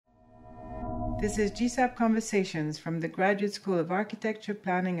This is GSAP Conversations from the Graduate School of Architecture,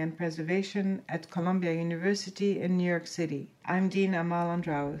 Planning and Preservation at Columbia University in New York City. I'm Dean Amal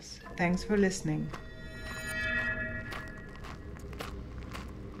Andraus. Thanks for listening.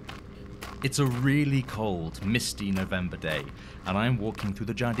 It's a really cold, misty November day, and I'm walking through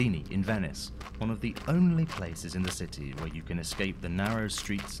the Giardini in Venice, one of the only places in the city where you can escape the narrow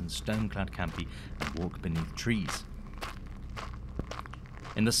streets and stone-clad campi and walk beneath trees.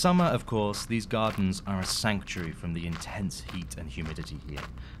 In the summer, of course, these gardens are a sanctuary from the intense heat and humidity here.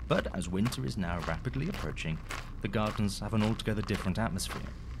 But as winter is now rapidly approaching, the gardens have an altogether different atmosphere.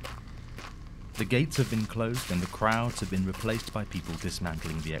 The gates have been closed and the crowds have been replaced by people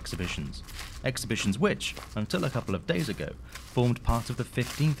dismantling the exhibitions. Exhibitions which, until a couple of days ago, formed part of the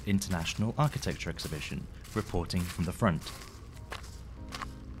 15th International Architecture Exhibition, reporting from the front.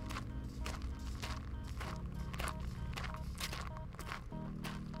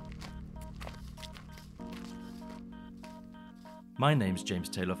 My name's James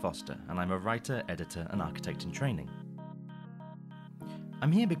Taylor Foster, and I'm a writer, editor, and architect in training.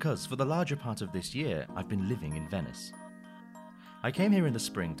 I'm here because, for the larger part of this year, I've been living in Venice. I came here in the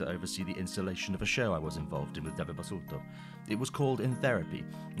spring to oversee the installation of a show I was involved in with David Basulto. It was called In Therapy,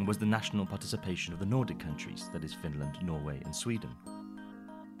 and was the national participation of the Nordic countries, that is Finland, Norway, and Sweden.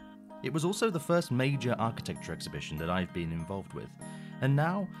 It was also the first major architecture exhibition that I've been involved with, and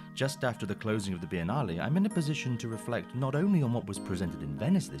now, just after the closing of the Biennale, I'm in a position to reflect not only on what was presented in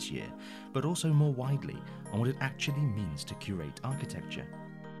Venice this year, but also more widely on what it actually means to curate architecture.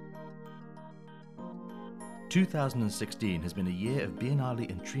 2016 has been a year of Biennale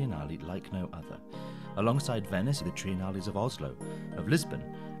and Triennale like no other. Alongside Venice are the Triennales of Oslo, of Lisbon,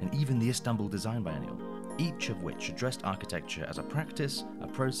 and even the Istanbul Design Biennial, each of which addressed architecture as a practice, a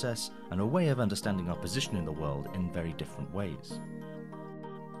process, and a way of understanding our position in the world in very different ways.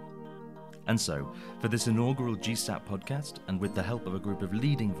 And so, for this inaugural GSAP podcast, and with the help of a group of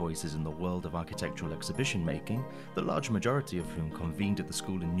leading voices in the world of architectural exhibition making, the large majority of whom convened at the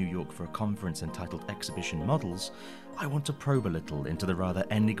school in New York for a conference entitled Exhibition Models, I want to probe a little into the rather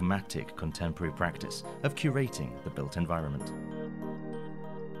enigmatic contemporary practice of curating the built environment.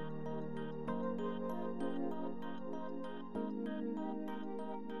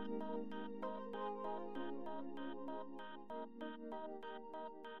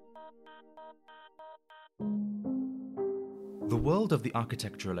 The world of the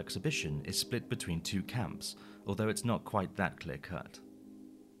architectural exhibition is split between two camps, although it's not quite that clear-cut.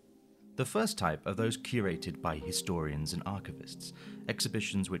 The first type are those curated by historians and archivists,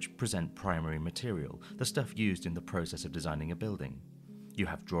 exhibitions which present primary material, the stuff used in the process of designing a building. You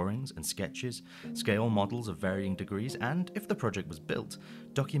have drawings and sketches, scale models of varying degrees, and, if the project was built,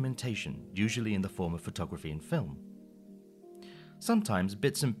 documentation, usually in the form of photography and film. Sometimes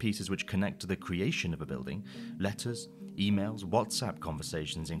bits and pieces which connect to the creation of a building, letters, emails, WhatsApp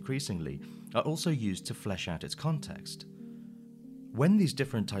conversations increasingly, are also used to flesh out its context. When these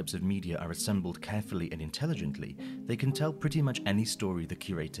different types of media are assembled carefully and intelligently, they can tell pretty much any story the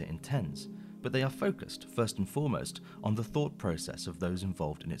curator intends, but they are focused, first and foremost, on the thought process of those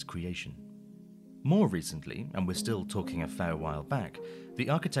involved in its creation. More recently, and we're still talking a fair while back, the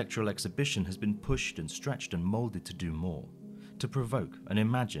architectural exhibition has been pushed and stretched and moulded to do more, to provoke and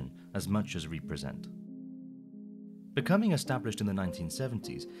imagine as much as represent. Becoming established in the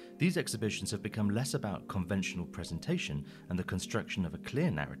 1970s, these exhibitions have become less about conventional presentation and the construction of a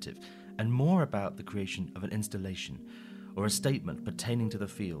clear narrative, and more about the creation of an installation, or a statement pertaining to the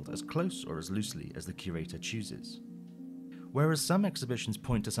field as close or as loosely as the curator chooses. Whereas some exhibitions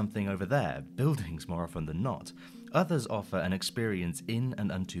point to something over there, buildings more often than not, others offer an experience in and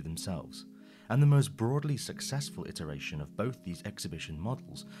unto themselves. And the most broadly successful iteration of both these exhibition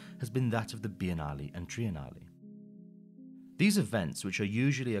models has been that of the Biennale and Triennale. These events, which are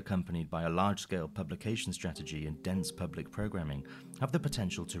usually accompanied by a large-scale publication strategy and dense public programming, have the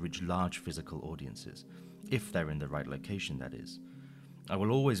potential to reach large physical audiences, if they're in the right location, that is. I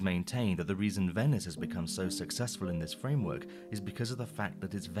will always maintain that the reason Venice has become so successful in this framework is because of the fact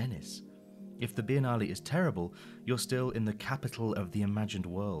that it's Venice. If the Biennale is terrible, you're still in the capital of the imagined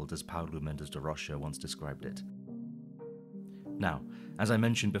world, as Paulo Mendes de Rocha once described it. Now, as I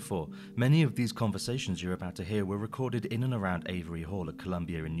mentioned before, many of these conversations you're about to hear were recorded in and around Avery Hall at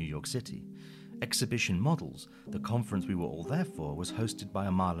Columbia in New York City. Exhibition Models, the conference we were all there for, was hosted by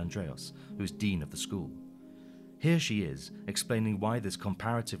Amal Andraus, who's dean of the school. Here she is, explaining why this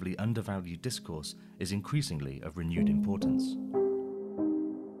comparatively undervalued discourse is increasingly of renewed importance.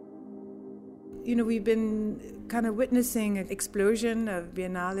 we've been kind of witnessing an explosion of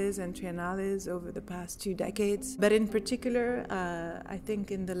biennales and triennales over the past 2 decades. But in particular, I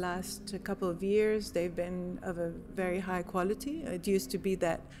think in the last couple of years, they've been of a very high quality. It used to be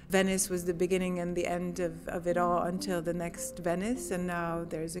that Venice was the beginning and the end of it all until the next Venice, and now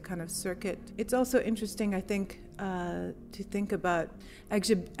there's a kind of circuit. It's also interesting, I think, to think about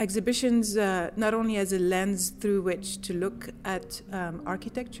exhibitions not only as a lens through which to look at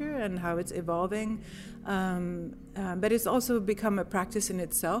architecture and how it's evolving, but it's also become a practice in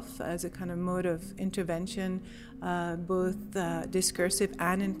itself as a kind of mode of intervention, both discursive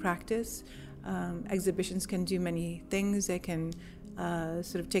and in practice. Exhibitions can do many things. They can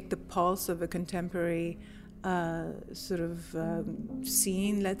sort of take the pulse of a contemporary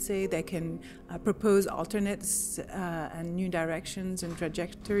scene, let's say. They can propose alternates and new directions and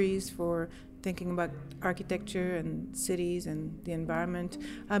trajectories for thinking about architecture and cities and the environment.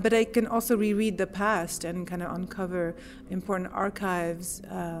 But I can also reread the past and kind of uncover important archives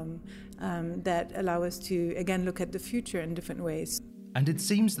that allow us to, again, look at the future in different ways. And it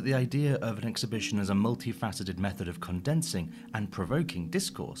seems that the idea of an exhibition as a multifaceted method of condensing and provoking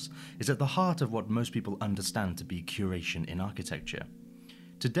discourse is at the heart of what most people understand to be curation in architecture.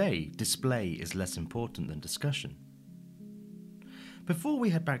 Today, display is less important than discussion. Before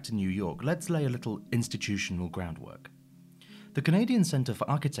we head back to New York, let's lay a little institutional groundwork. The Canadian Centre for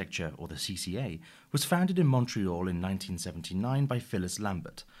Architecture, or the CCA, was founded in Montreal in 1979 by Phyllis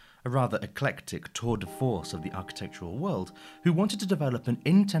Lambert, a rather eclectic tour de force of the architectural world who wanted to develop an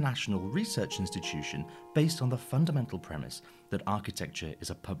international research institution based on the fundamental premise that architecture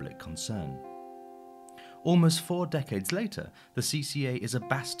is a public concern. Almost 4 decades later, the CCA is a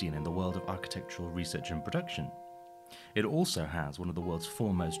bastion in the world of architectural research and production. It also has one of the world's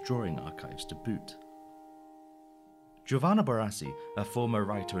foremost drawing archives to boot. Giovanna Barassi, a former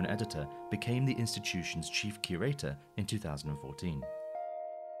writer and editor, became the institution's chief curator in 2014.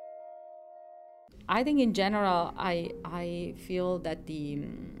 I think in general, I feel that the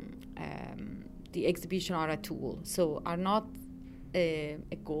exhibition are a tool, so are not a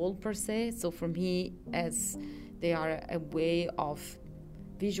goal per se. So for me, as they are a way of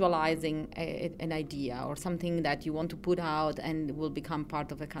visualizing an idea or something that you want to put out and will become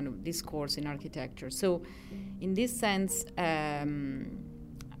part of a kind of discourse in architecture. So in this sense,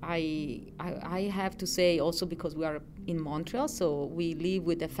 I have to say also, because we are in Montreal, so we live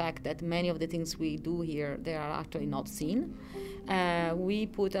with the fact that many of the things we do here, they are actually not seen. We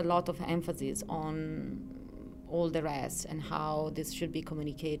put a lot of emphasis on all the rest and how this should be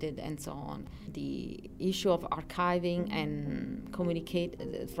communicated and so on. The issue of archiving and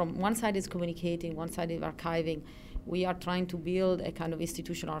communicate, from one side is communicating, one side is archiving. We are trying to build a kind of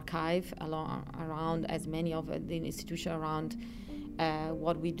institutional archive around as many of the institutions around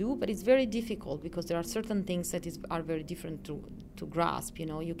what we do, but it's very difficult because there are certain things that are very different to grasp.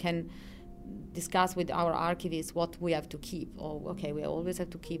 You can discuss with our archivists what we have to keep. We always have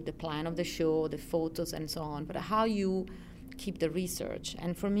to keep the plan of the show, the photos, and so on. But how you keep the research?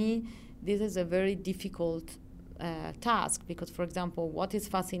 And for me, this is a very difficult task because, for example, what is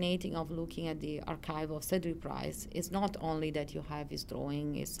fascinating of looking at the archive of Cedric Price is not only that you have his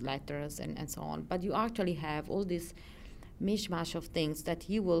drawing, his letters, and so on, but you actually have all this mishmash of things that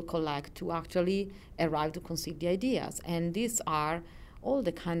he will collect to actually arrive to conceive the ideas. And these are all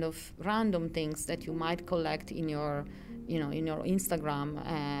the kind of random things that you might collect in your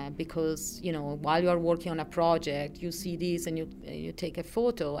Instagram because, while you are working on a project, you see this and you take a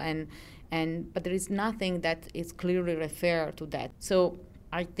photo but there is nothing that is clearly referred to that. So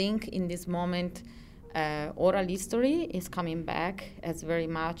I think in this moment, oral history is coming back as very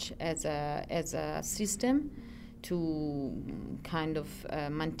much as a system to kind of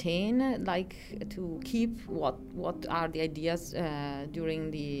maintain, to keep what are the ideas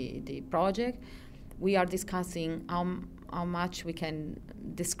during the project. We are discussing how much we can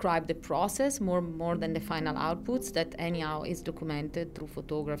describe the process more than the final outputs that anyhow is documented through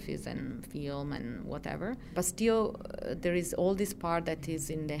photographies and film and whatever. But still, there is all this part that is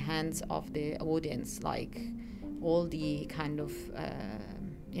in the hands of the audience, like all the kind of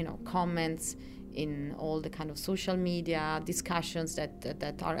comments in all the kind of social media discussions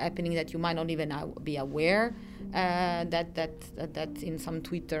that are happening that you might not even be aware that in some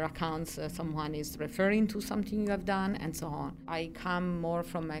Twitter accounts someone is referring to something you have done and so on. I come more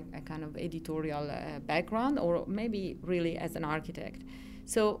from a kind of editorial background, or maybe really as an architect.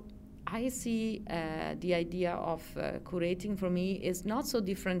 So I see the idea of curating for me is not so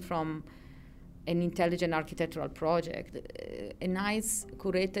different from an intelligent architectural project. A nice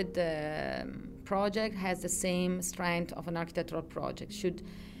curated project has the same strength of an architectural project. Should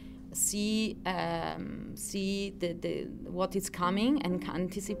see what is coming and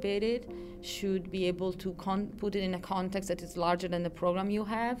anticipate it, should be able to put it in a context that is larger than the program you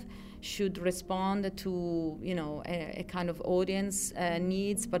have, should respond to a kind of audience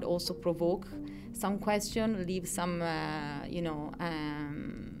needs, but also provoke some question, leave some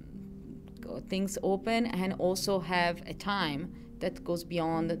things open, and also have a time that goes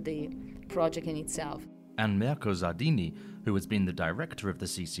beyond the project in itself. And Mirko Zardini, who has been the director of the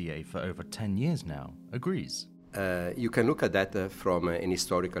CCA for over 10 years now, agrees. You can look at that from an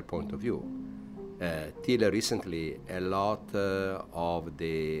historical point of view. Till recently, a lot of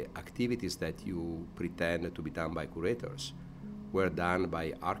the activities that you pretend to be done by curators were done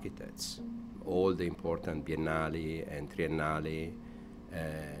by architects. All the important biennale and triennale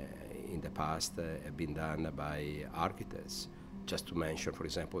in the past have been done by architects. Just to mention, for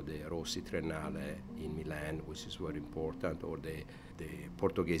example, the Rossi Triennale in Milan, which is very important, or the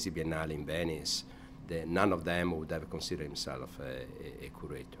Portoghese Biennale in Venice. None of them would ever consider himself a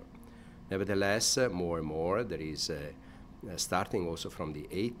curator. Nevertheless, more and more, there is, starting also from the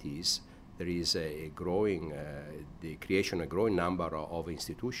 80s, there is the creation of a growing number of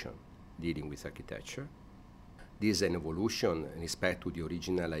institutions dealing with architecture. This is an evolution in respect to the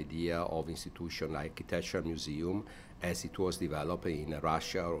original idea of institution like architectural museum as it was developed in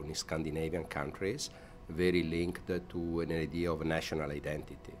Russia or in Scandinavian countries, very linked to an idea of a national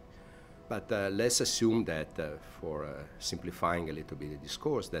identity. But let's assume that, for simplifying a little bit the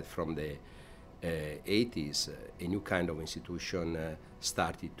discourse, that from the 80s, a new kind of institution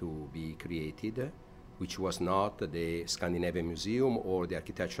started to be created, which was not the Scandinavian Museum or the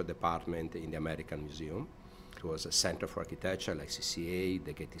architectural department in the American Museum. It was a center for architecture like CCA,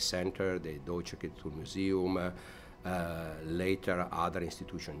 the Getty Center, the Deutsche Architektur Museum. Later, other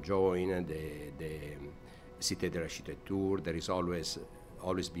institutions joined, the Cité de l'Architecture. There is always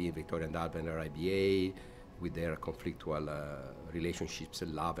been Victoria and Albert and RIBA with their conflictual relationships,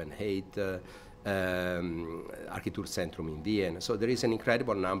 love and hate. Architekturzentrum in Vienna. So there is an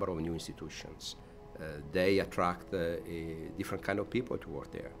incredible number of new institutions. They attract a different kind of people to work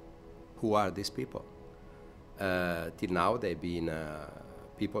there. Who are these people? Till now, they've been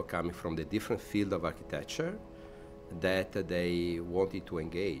people coming from the different field of architecture that they wanted to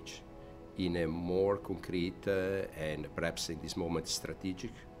engage in a more concrete and perhaps in this moment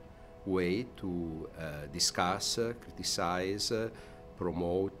strategic way to discuss, criticize,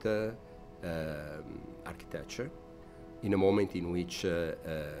 promote architecture in a moment in which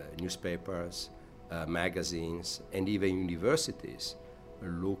newspapers, magazines, and even universities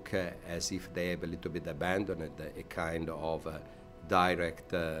look as if they have a little bit abandoned a kind of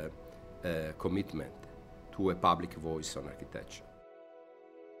direct commitment to a public voice on architecture.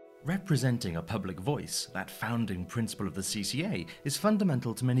 Representing a public voice, that founding principle of the CCA, is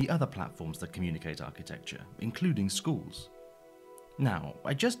fundamental to many other platforms that communicate architecture, including schools. Now,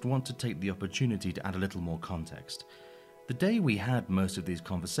 I just want to take the opportunity to add a little more context. The day we had most of these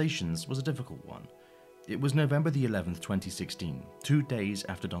conversations was a difficult one. It was November the 11th, 2016, 2 days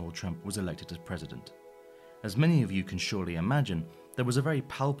after Donald Trump was elected as president. As many of you can surely imagine, there was a very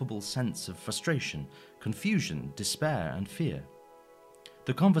palpable sense of frustration, confusion, despair, and fear.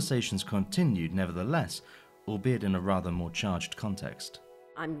 The conversations continued nevertheless, albeit in a rather more charged context.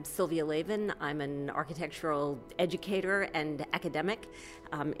 I'm Sylvia Lavin. I'm an architectural educator and academic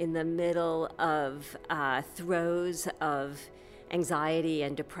in the middle of throes of anxiety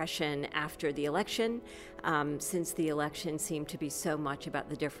and depression after the election, since the election seemed to be so much about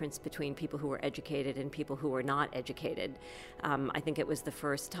the difference between people who were educated and people who were not educated. I think it was the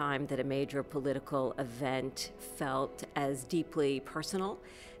first time that a major political event felt as deeply personal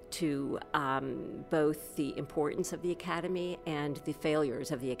to both the importance of the Academy and the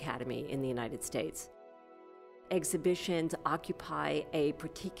failures of the Academy in the United States. Exhibitions occupy a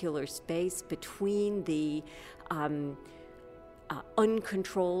particular space between the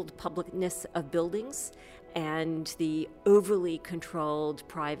uncontrolled publicness of buildings and the overly controlled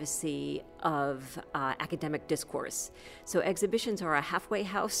privacy of academic discourse. So exhibitions are a halfway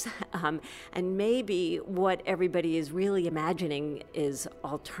house, and maybe what everybody is really imagining is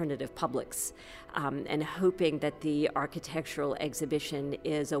alternative publics, and hoping that the architectural exhibition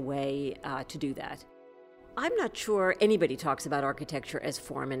is a way to do that. I'm not sure anybody talks about architecture as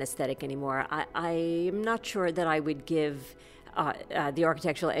form and aesthetic anymore. I'm not sure that I would give the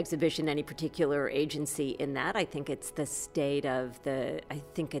architectural exhibition any particular agency in that. I think it's the state of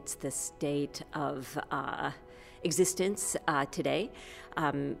existence today.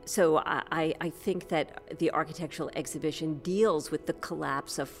 So I think that the architectural exhibition deals with the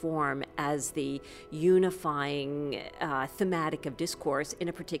collapse of form as the unifying thematic of discourse in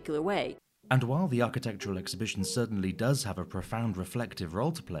a particular way. And while the architectural exhibition certainly does have a profound reflective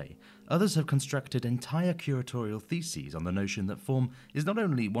role to play, others have constructed entire curatorial theses on the notion that form is not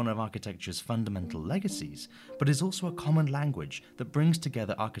only one of architecture's fundamental legacies, but is also a common language that brings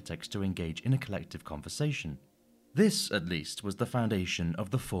together architects to engage in a collective conversation. This, at least, was the foundation of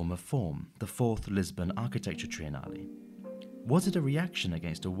the Form of Form, the 4th Lisbon Architecture Triennale. Was it a reaction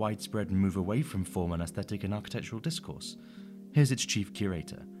against a widespread move away from form and aesthetic in architectural discourse? Here's its chief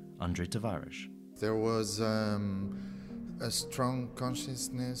curator, André Tavares. There was a strong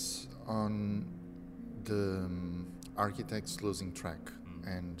consciousness on the architects losing track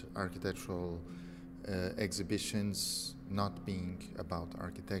and architectural exhibitions not being about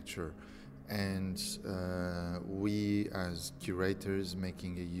architecture. And we as curators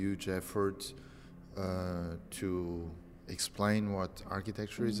making a huge effort to explain what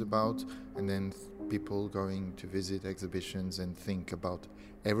architecture is about, and then people going to visit exhibitions and think about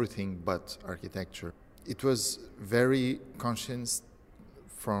everything but architecture. It was very conscious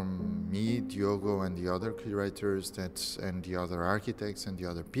from me, Diogo, and the other curators and the other architects and the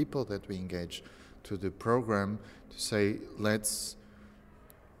other people that we engage to the program to say, let's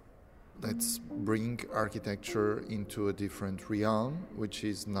bring architecture into a different realm, which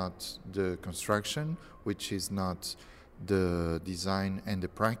is not the construction, which is not the design and the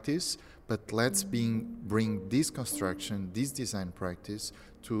practice, but let's bring this construction, this design practice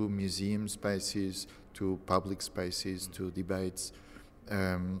to museum spaces, to public spaces, to debates,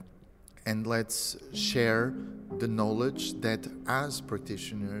 and let's share the knowledge that as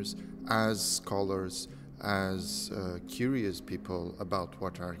practitioners, as scholars, as curious people about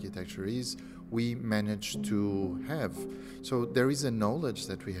what architecture is, we manage to have. So there is a knowledge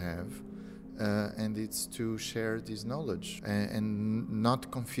that we have, and it's to share this knowledge and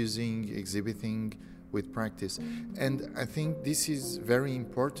not confusing exhibiting with practice. And I think this is very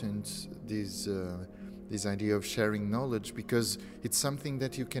important, this idea of sharing knowledge, because it's something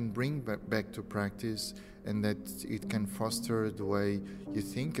that you can bring back to practice, and that it can foster the way you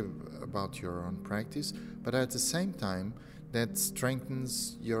think about your own practice, but at the same time that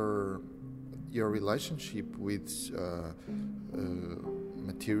strengthens your relationship with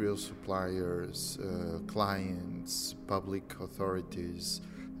material suppliers, clients, public authorities,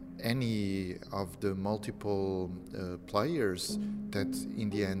 any of the multiple players that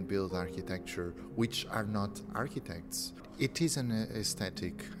in the end build architecture, which are not architects. It is an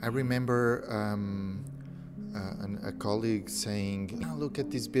aesthetic. I remember a colleague saying, oh, look at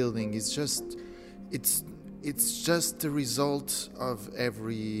this building, it's just the result of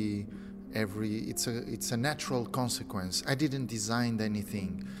it's a natural consequence. I didn't design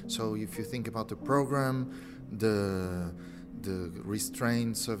anything. So if you think about the program, the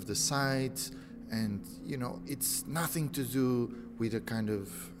restraints of the site, and it's nothing to do with a kind of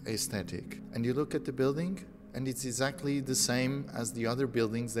aesthetic. And you look at the building, and it's exactly the same as the other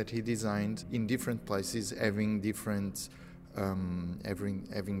buildings that he designed in different places, having different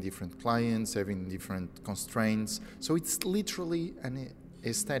clients, having different constraints. So it's literally an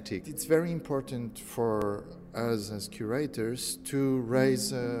aesthetic. It's very important for us as curators to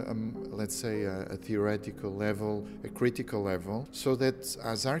raise, let's say, a theoretical level, a critical level, so that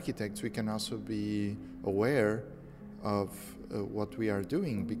as architects we can also be aware of what we are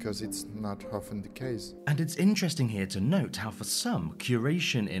doing, because it's not often the case. And it's interesting here to note how for some,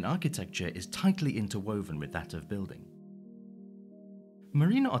 curation in architecture is tightly interwoven with that of building.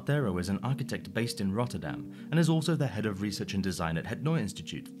 Marina Otero is an architect based in Rotterdam and is also the head of research and design at Het Nooy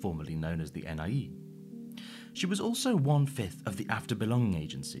Institute, formerly known as the NIE. She was also 1/5 of the After Belonging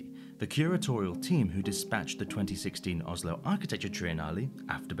Agency, the curatorial team who dispatched the 2016 Oslo Architecture Triennale,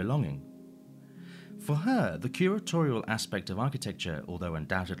 After Belonging. For her, the curatorial aspect of architecture, although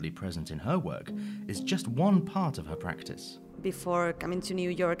undoubtedly present in her work, is just one part of her practice. Before coming to New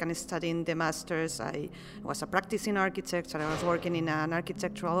York and studying the master's, I was a practicing architect, and I was working in an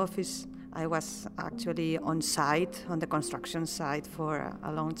architectural office. I was actually on site, on the construction site, for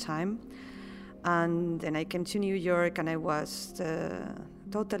a long time. And then I came to New York, and I was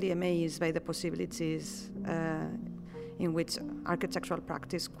totally amazed by the possibilities in which architectural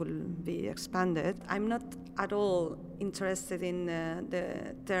practice could be expanded. I'm not at all interested in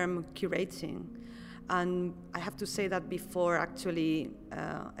the term curating. And I have to say that before actually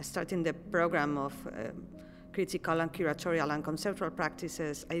starting the program of critical and curatorial and conceptual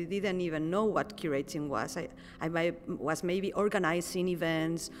practices, I didn't even know what curating was. I was maybe organizing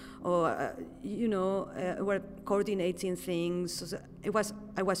events or, were coordinating things.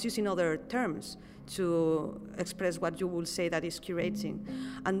 I was using other terms to express what you would say that is curating.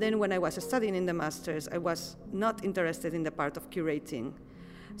 And then when I was studying in the master's, I was not interested in the part of curating.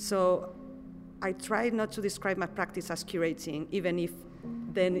 So I tried not to describe my practice as curating, even if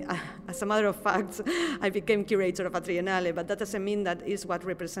then, as a matter of fact, I became curator of a Triennale, but that doesn't mean that is what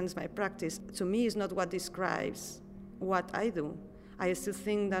represents my practice. To me, it's not what describes what I do. I still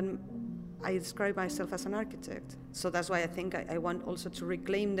think that I describe myself as an architect. So that's why I think I want also to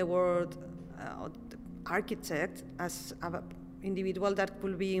reclaim the word architect as an individual that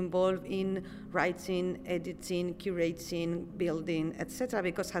could be involved in writing, editing, curating, building, etc.,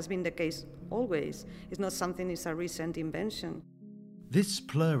 because has been the case always. It's not something, it's a recent invention. This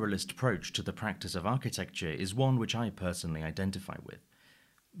pluralist approach to the practice of architecture is one which I personally identify with.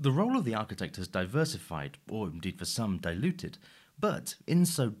 The role of the architect has diversified, or indeed for some diluted, but in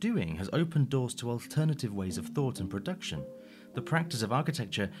so doing has opened doors to alternative ways of thought and production. The practice of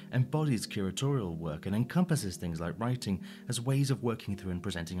architecture embodies curatorial work and encompasses things like writing as ways of working through and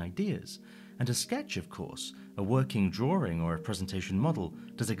presenting ideas. And a sketch, of course, a working drawing or a presentation model,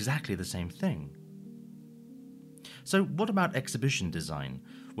 does exactly the same thing. So what about exhibition design,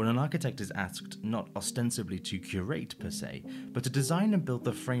 when an architect is asked not ostensibly to curate per se, but to design and build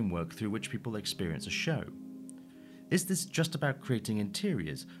the framework through which people experience a show? Is this just about creating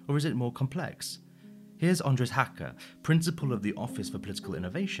interiors, or is it more complex? Here's Andres Hacker, principal of the Office for Political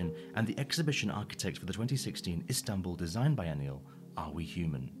Innovation and the exhibition architect for the 2016 Istanbul Design Biennial, Are We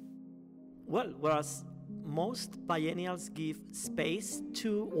Human? Well, whereas most biennials give space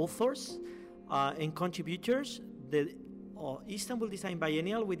to authors and contributors, the Istanbul Design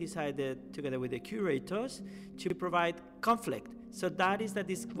Biennial, we decided together with the curators to provide conflict. So that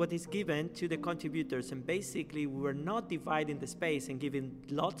is what is given to the contributors. And basically, we were not dividing the space and giving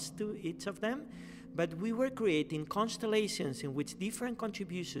lots to each of them, but we were creating constellations in which different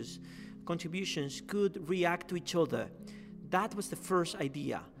contributions could react to each other. That was the first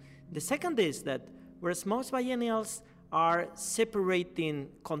idea. The second is that whereas most biennials are separating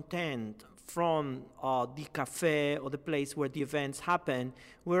content from the cafe or the place where the events happen,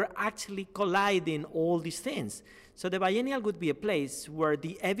 we're actually colliding all these things. So the biennial would be a place where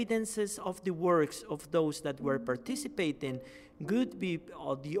the evidences of the works of those that were participating could be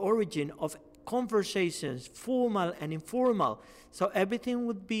the origin of conversations, formal and informal. So everything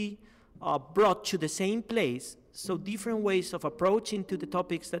would be brought to the same place. So different ways of approaching to the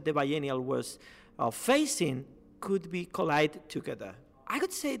topics that the biennial was facing could be collided together. I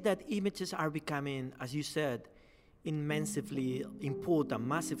would say that images are becoming, as you said, immensely important,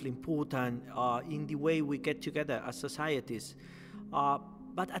 massively important in the way we get together as societies.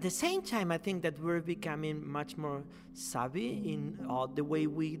 But at the same time, I think that we're becoming much more savvy in the way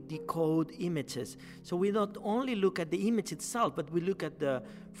we decode images. So we not only look at the image itself, but we look at the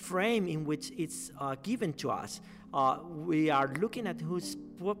frame in which it's given to us. We are looking at who's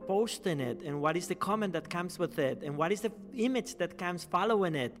posting it and what is the comment that comes with it and what is the image that comes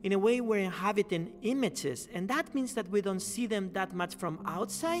following it. In a way, we're inhabiting images, and that means that we don't see them that much from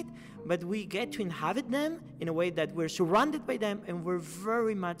outside, but we get to inhabit them in a way that we're surrounded by them and we're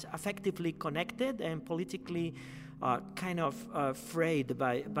very much affectively connected and politically frayed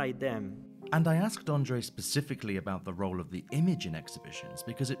by them. And I asked Andre specifically about the role of the image in exhibitions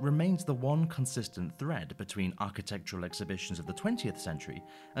because it remains the one consistent thread between architectural exhibitions of the 20th century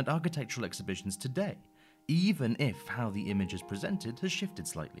and architectural exhibitions today, even if how the image is presented has shifted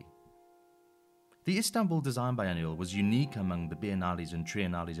slightly. The Istanbul Design Biennial was unique among the Biennales and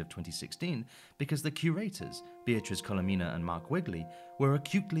Triennales of 2016 because the curators, Beatrice Colomina and Mark Wigley, were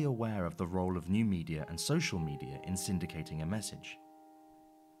acutely aware of the role of new media and social media in syndicating a message.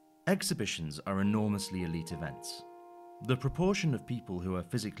 Exhibitions are enormously elite events. The proportion of people who are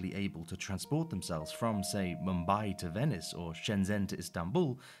physically able to transport themselves from, say, Mumbai to Venice or Shenzhen to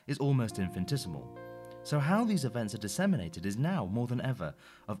Istanbul is almost infinitesimal. So how these events are disseminated is now, more than ever,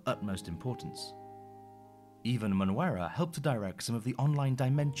 of utmost importance. Even Manuera helped to direct some of the online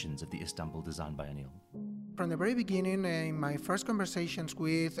dimensions of the Istanbul Design Biennial. From the very beginning, in my first conversations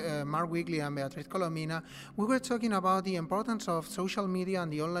with Mark Wigley and Beatrice Colomina, we were talking about the importance of social media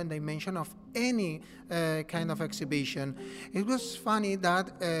and the online dimension of any kind of exhibition. It was funny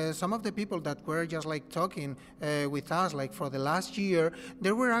that some of the people that were just like talking with us, like for the last year,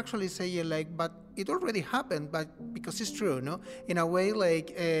 they were actually saying like, but it already happened, but because it's true, no? In a way,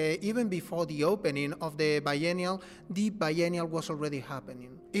 like even before the opening of the biennial was already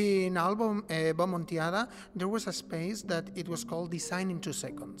happening. In Album Bomontiada, there was a space that it was called Design in 2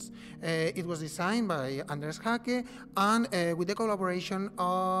 Seconds. It was designed by Andres Jaque and with the collaboration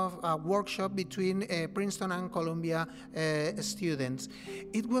of a workshop between Princeton and Columbia students.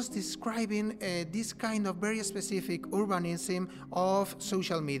 It was describing this kind of very specific urbanism of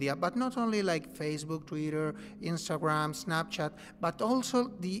social media, but not only like Facebook, Twitter, Instagram, Snapchat, but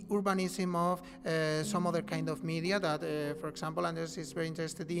also the urbanism of some other kind of media that, for example, Andres is very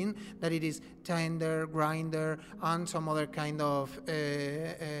interested in, that it is Tinder, Grindr, and some other kind of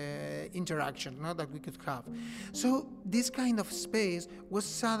interaction, no, that we could have. So this kind of space was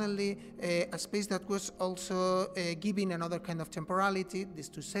suddenly a space that was also giving another kind of temporality, these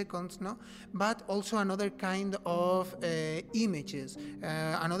 2 seconds, no, but also another kind of images,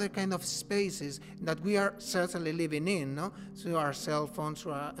 another kind of spaces that we are certainly living in, no, through our cell phones,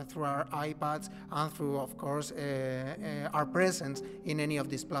 through our iPads, and through, of course, our presence in any of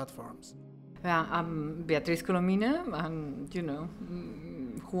these platforms. I'm Beatriz Colomina, and you know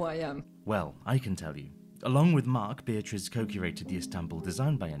who I am. Well, I can tell you. Along with Mark, Beatriz co-curated the Istanbul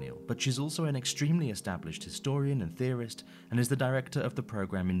Design Biennial, but she's also an extremely established historian and theorist, and is the director of the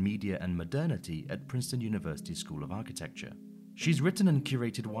program in Media and Modernity at Princeton University School of Architecture. She's written and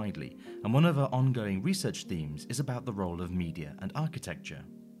curated widely, and one of her ongoing research themes is about the role of media and architecture.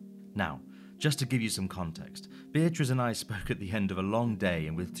 Now, just to give you some context, Beatriz and I spoke at the end of a long day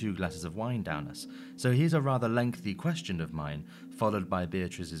and with 2 glasses of wine down us, so here's a rather lengthy question of mine, followed by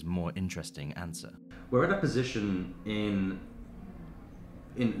Beatriz's more interesting answer. We're at a position in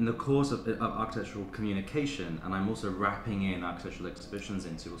the course of architectural communication, and I'm also wrapping in architectural exhibitions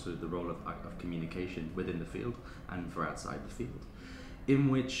into also the role of communication within the field and for outside the field, in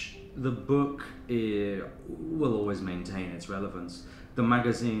which the book will always maintain its relevance. The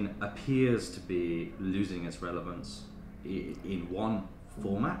magazine appears to be losing its relevance in one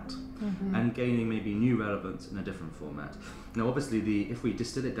format and gaining maybe new relevance in a different format. Now, obviously, if we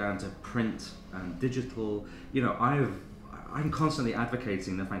distill it down to print and digital, you know, I'm constantly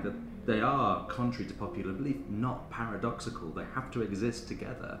advocating the fact that they are, contrary to popular belief, not paradoxical. They have to exist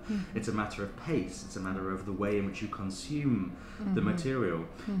together. It's a matter of pace. It's a matter of the way in which you consume the material.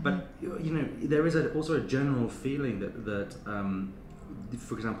 But you know, there is also a general feeling that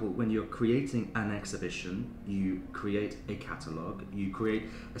for example, when you're creating an exhibition, you create a catalogue, you create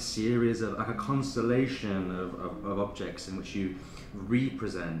a series of, like a constellation of objects in which you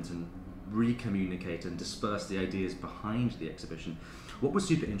represent and recommunicate and disperse the ideas behind the exhibition. What was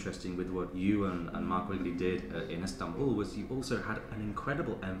super interesting with what you and Mark Wigley did in Istanbul was you also had an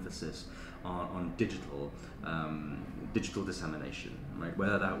incredible emphasis on digital dissemination, right?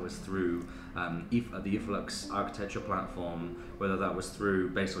 Whether that was through the Iflux architecture platform, whether that was through,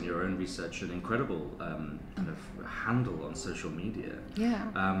 based on your own research, an incredible kind of handle on social media.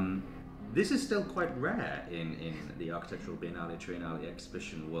 Yeah. This is still quite rare in the architectural Biennale, Triennale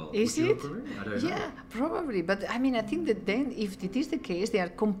exhibition world. Is it? I don't know. Yeah, probably. But I mean, I think that then, if it is the case, they are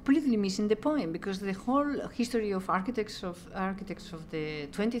completely missing the point, because the whole history of architects of the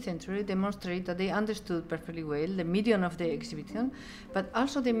 20th century demonstrate that they understood perfectly well the medium of the exhibition, but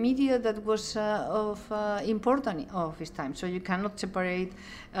also the media that was of importance of its time. So you cannot separate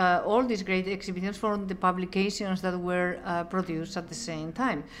all these great exhibitions from the publications that were produced at the same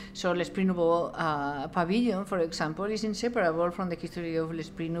time. So L'Esprit Nouveau Pavilion, for example, is inseparable from the history of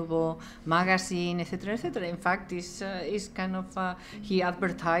L'Esprit Nouveau magazine, etc., etc. In fact, is kind of he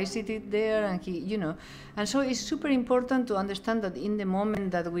advertised it there, and he, you know, and so it's super important to understand that in the moment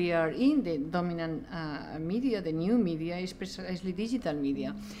that we are in, the dominant media, the new media, is precisely digital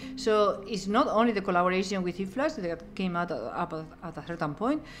media. So it's not only the collaboration with Iflux that came out at a certain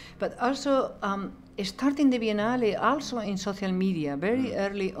point, but also starting the Biennale also in social media very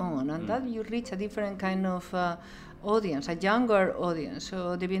early on, and that you reach a different kind of audience, a younger audience.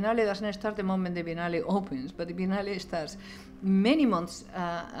 So the Biennale doesn't start the moment the Biennale opens, but the Biennale starts many months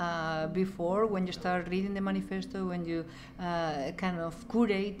before, when you start reading the manifesto, when you kind of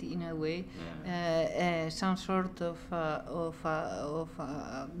curate in a way some sort of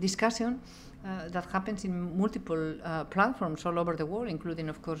discussion that happens in multiple platforms all over the world, including,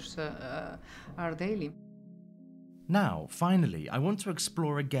 of course, Art Daily. Now, finally, I want to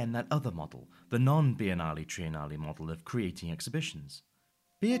explore again that other model, the non-Biennale Triennale model of creating exhibitions.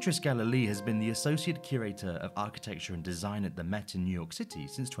 Beatriz Galilei has been the Associate Curator of Architecture and Design at the Met in New York City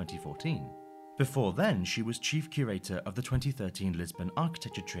since 2014. Before then, she was Chief Curator of the 2013 Lisbon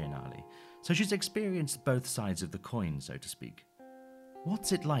Architecture Triennale, so she's experienced both sides of the coin, so to speak.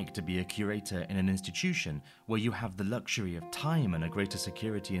 What's it like to be a curator in an institution where you have the luxury of time and a greater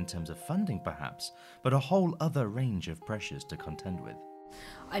security in terms of funding perhaps, but a whole other range of pressures to contend with?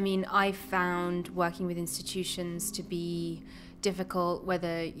 I mean, I found working with institutions to be difficult,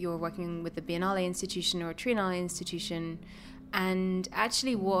 whether you're working with the Biennale institution or a Triennale institution. And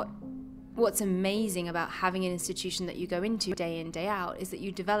actually what's amazing about having an institution that you go into day in, day out is that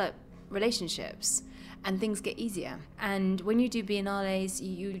you develop relationships and things get easier. And when you do Biennales,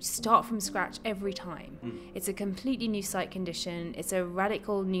 you start from scratch every time. It's a completely new site condition. It's a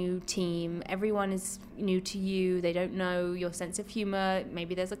radical new team. Everyone is new to you. They don't know your sense of humor.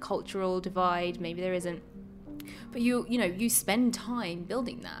 Maybe there's a cultural divide. Maybe there isn't. But you spend time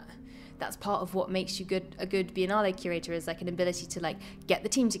building that. That's part of what makes you a good Biennale curator, is like an ability to like get the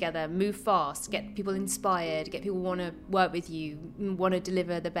team together, move fast, get people inspired, get people want to work with you, want to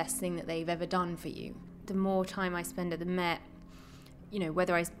deliver the best thing that they've ever done for you. The more time I spend at the Met,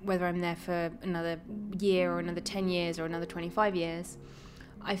 whether I'm there for another year or another 10 years or another 25 years,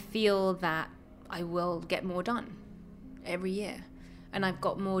 I feel that I will get more done every year. And I've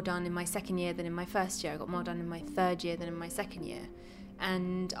got more done in my second year than in my first year. I got more done in my third year than in my second year.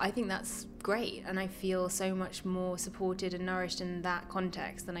 And I think that's great. And I feel so much more supported and nourished in that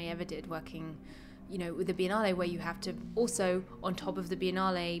context than I ever did working, with the Biennale, where you have to also, on top of the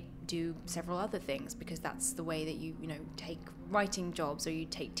Biennale, do several other things, because that's the way that you take writing jobs or you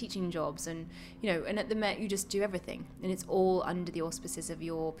take teaching jobs, and and at the Met you just do everything, and it's all under the auspices of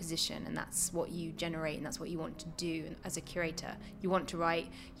your position, and that's what you generate and that's what you want to do as a curator. You want to write,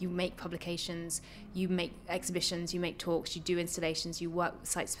 you make publications, you make exhibitions, you make talks, you do installations, you work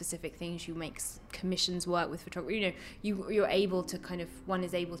site-specific things, you make commissions, work with photography. You're able to one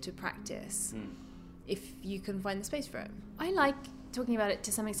is able to practice if you can find the space for it. I like talking about it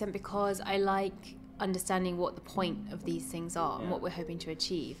to some extent because I like understanding what the point of these things are and what we're hoping to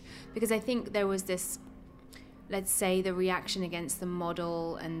achieve. Because I think there was this, let's say, the reaction against the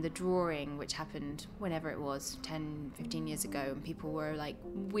model and the drawing, which happened whenever it was, 10, 15 years ago, and people were like,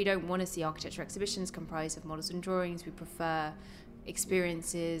 we don't want to see architecture exhibitions comprised of models and drawings, we prefer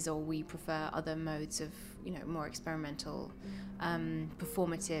experiences, or we prefer other modes of, more experimental,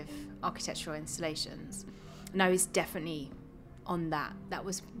 performative architectural installations. And I was definitely on that. That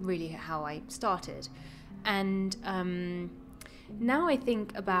was really how I started. And now I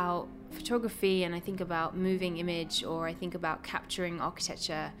think about photography, and I think about moving image, or I think about capturing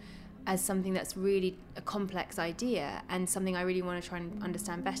architecture as something that's really a complex idea and something I really want to try and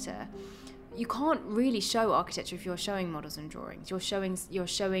understand better. You can't really show architecture if you're showing models and drawings. You're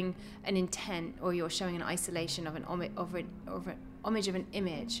showing an intent, or you're showing an isolation of an homage of an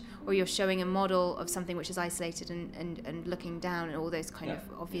image, or you're showing a model of something which is isolated and looking down, and all those kind of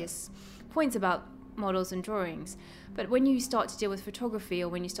obvious points about models and drawings. But when you start to deal with photography, or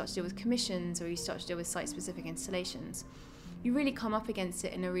when you start to deal with commissions, or you start to deal with site-specific installations, you really come up against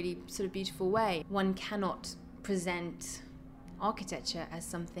it in a really sort of beautiful way. One cannot present architecture as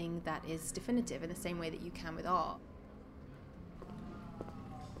something that is definitive in the same way that you can with art.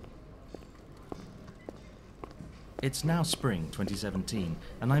 It's now spring 2017,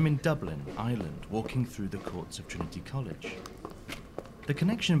 and I'm in Dublin, Ireland, walking through the courts of Trinity College. The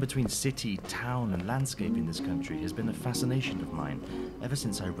connection between city, town, and landscape in this country has been a fascination of mine ever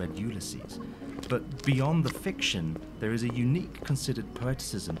since I read Ulysses. But beyond the fiction, there is a unique considered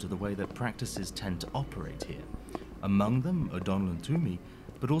poeticism to the way that practices tend to operate here. Among them, O'Donnell and Toomey,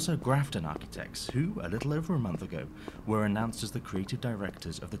 but also Grafton Architects, who, a little over a month ago, were announced as the creative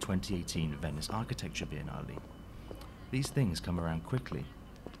directors of the 2018 Venice Architecture Biennale. These things come around quickly.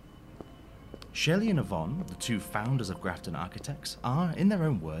 Shelley and Yvonne, the two founders of Grafton Architects, are, in their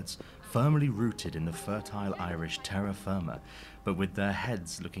own words, firmly rooted in the fertile Irish terra firma, but with their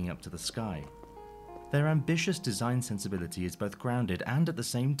heads looking up to the sky. Their ambitious design sensibility is both grounded and at the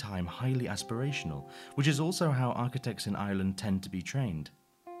same time highly aspirational, which is also how architects in Ireland tend to be trained.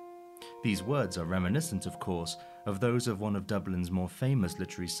 These words are reminiscent, of course, of those of one of Dublin's more famous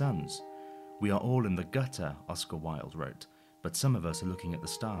literary sons. "We are all in the gutter," Oscar Wilde wrote, "but some of us are looking at the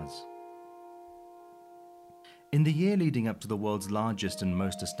stars." In the year leading up to the world's largest and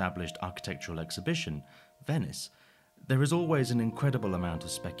most established architectural exhibition, Venice, there is always an incredible amount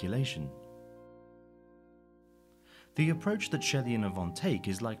of speculation. The approach that Shelley and Yvonne take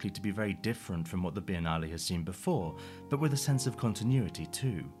is likely to be very different from what the Biennale has seen before, but with a sense of continuity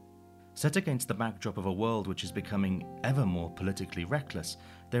too. Set against the backdrop of a world which is becoming ever more politically reckless,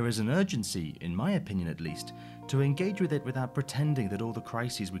 there is an urgency, in my opinion at least, to engage with it without pretending that all the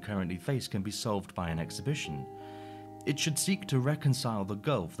crises we currently face can be solved by an exhibition. It should seek to reconcile the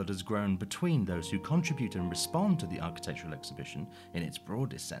gulf that has grown between those who contribute and respond to the architectural exhibition, in its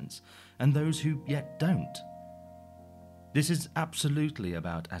broadest sense, and those who yet don't. This is absolutely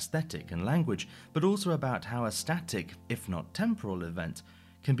about aesthetic and language, but also about how a static, if not temporal, event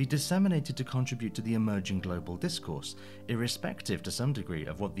can be disseminated to contribute to the emerging global discourse, irrespective to some degree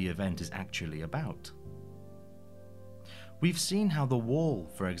of what the event is actually about. We've seen how the wall,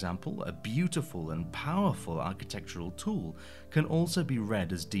 for example, a beautiful and powerful architectural tool, can also be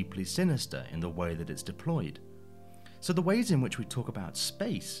read as deeply sinister in the way that it's deployed. So the ways in which we talk about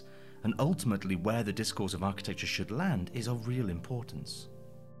space, and ultimately where the discourse of architecture should land, is of real importance.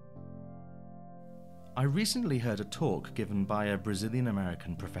 I recently heard a talk given by a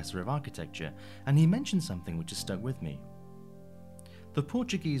Brazilian-American professor of architecture, and he mentioned something which has stuck with me. The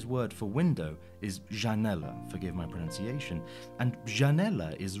Portuguese word for window is janela, forgive my pronunciation, and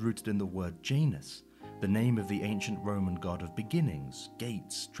janela is rooted in the word Janus, the name of the ancient Roman god of beginnings,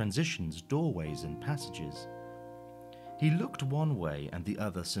 gates, transitions, doorways, and passages. He looked one way and the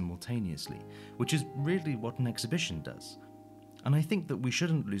other simultaneously, which is really what an exhibition does. And I think that we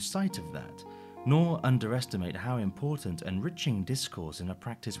shouldn't lose sight of that, nor underestimate how important enriching discourse in a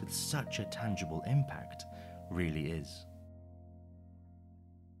practice with such a tangible impact really is.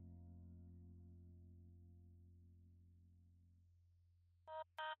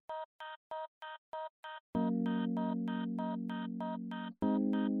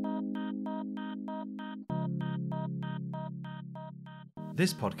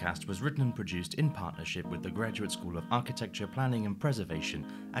 This podcast was written and produced in partnership with the Graduate School of Architecture, Planning and Preservation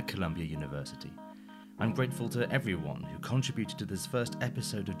at Columbia University. I'm grateful to everyone who contributed to this first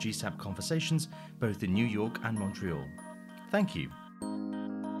episode of GSAPP Conversations, both in New York and Montreal. Thank you.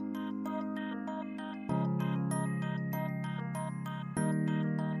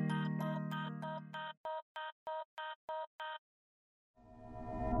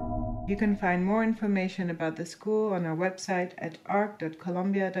 You can find more information about the school on our website at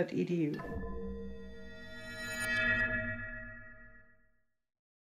arc.columbia.edu.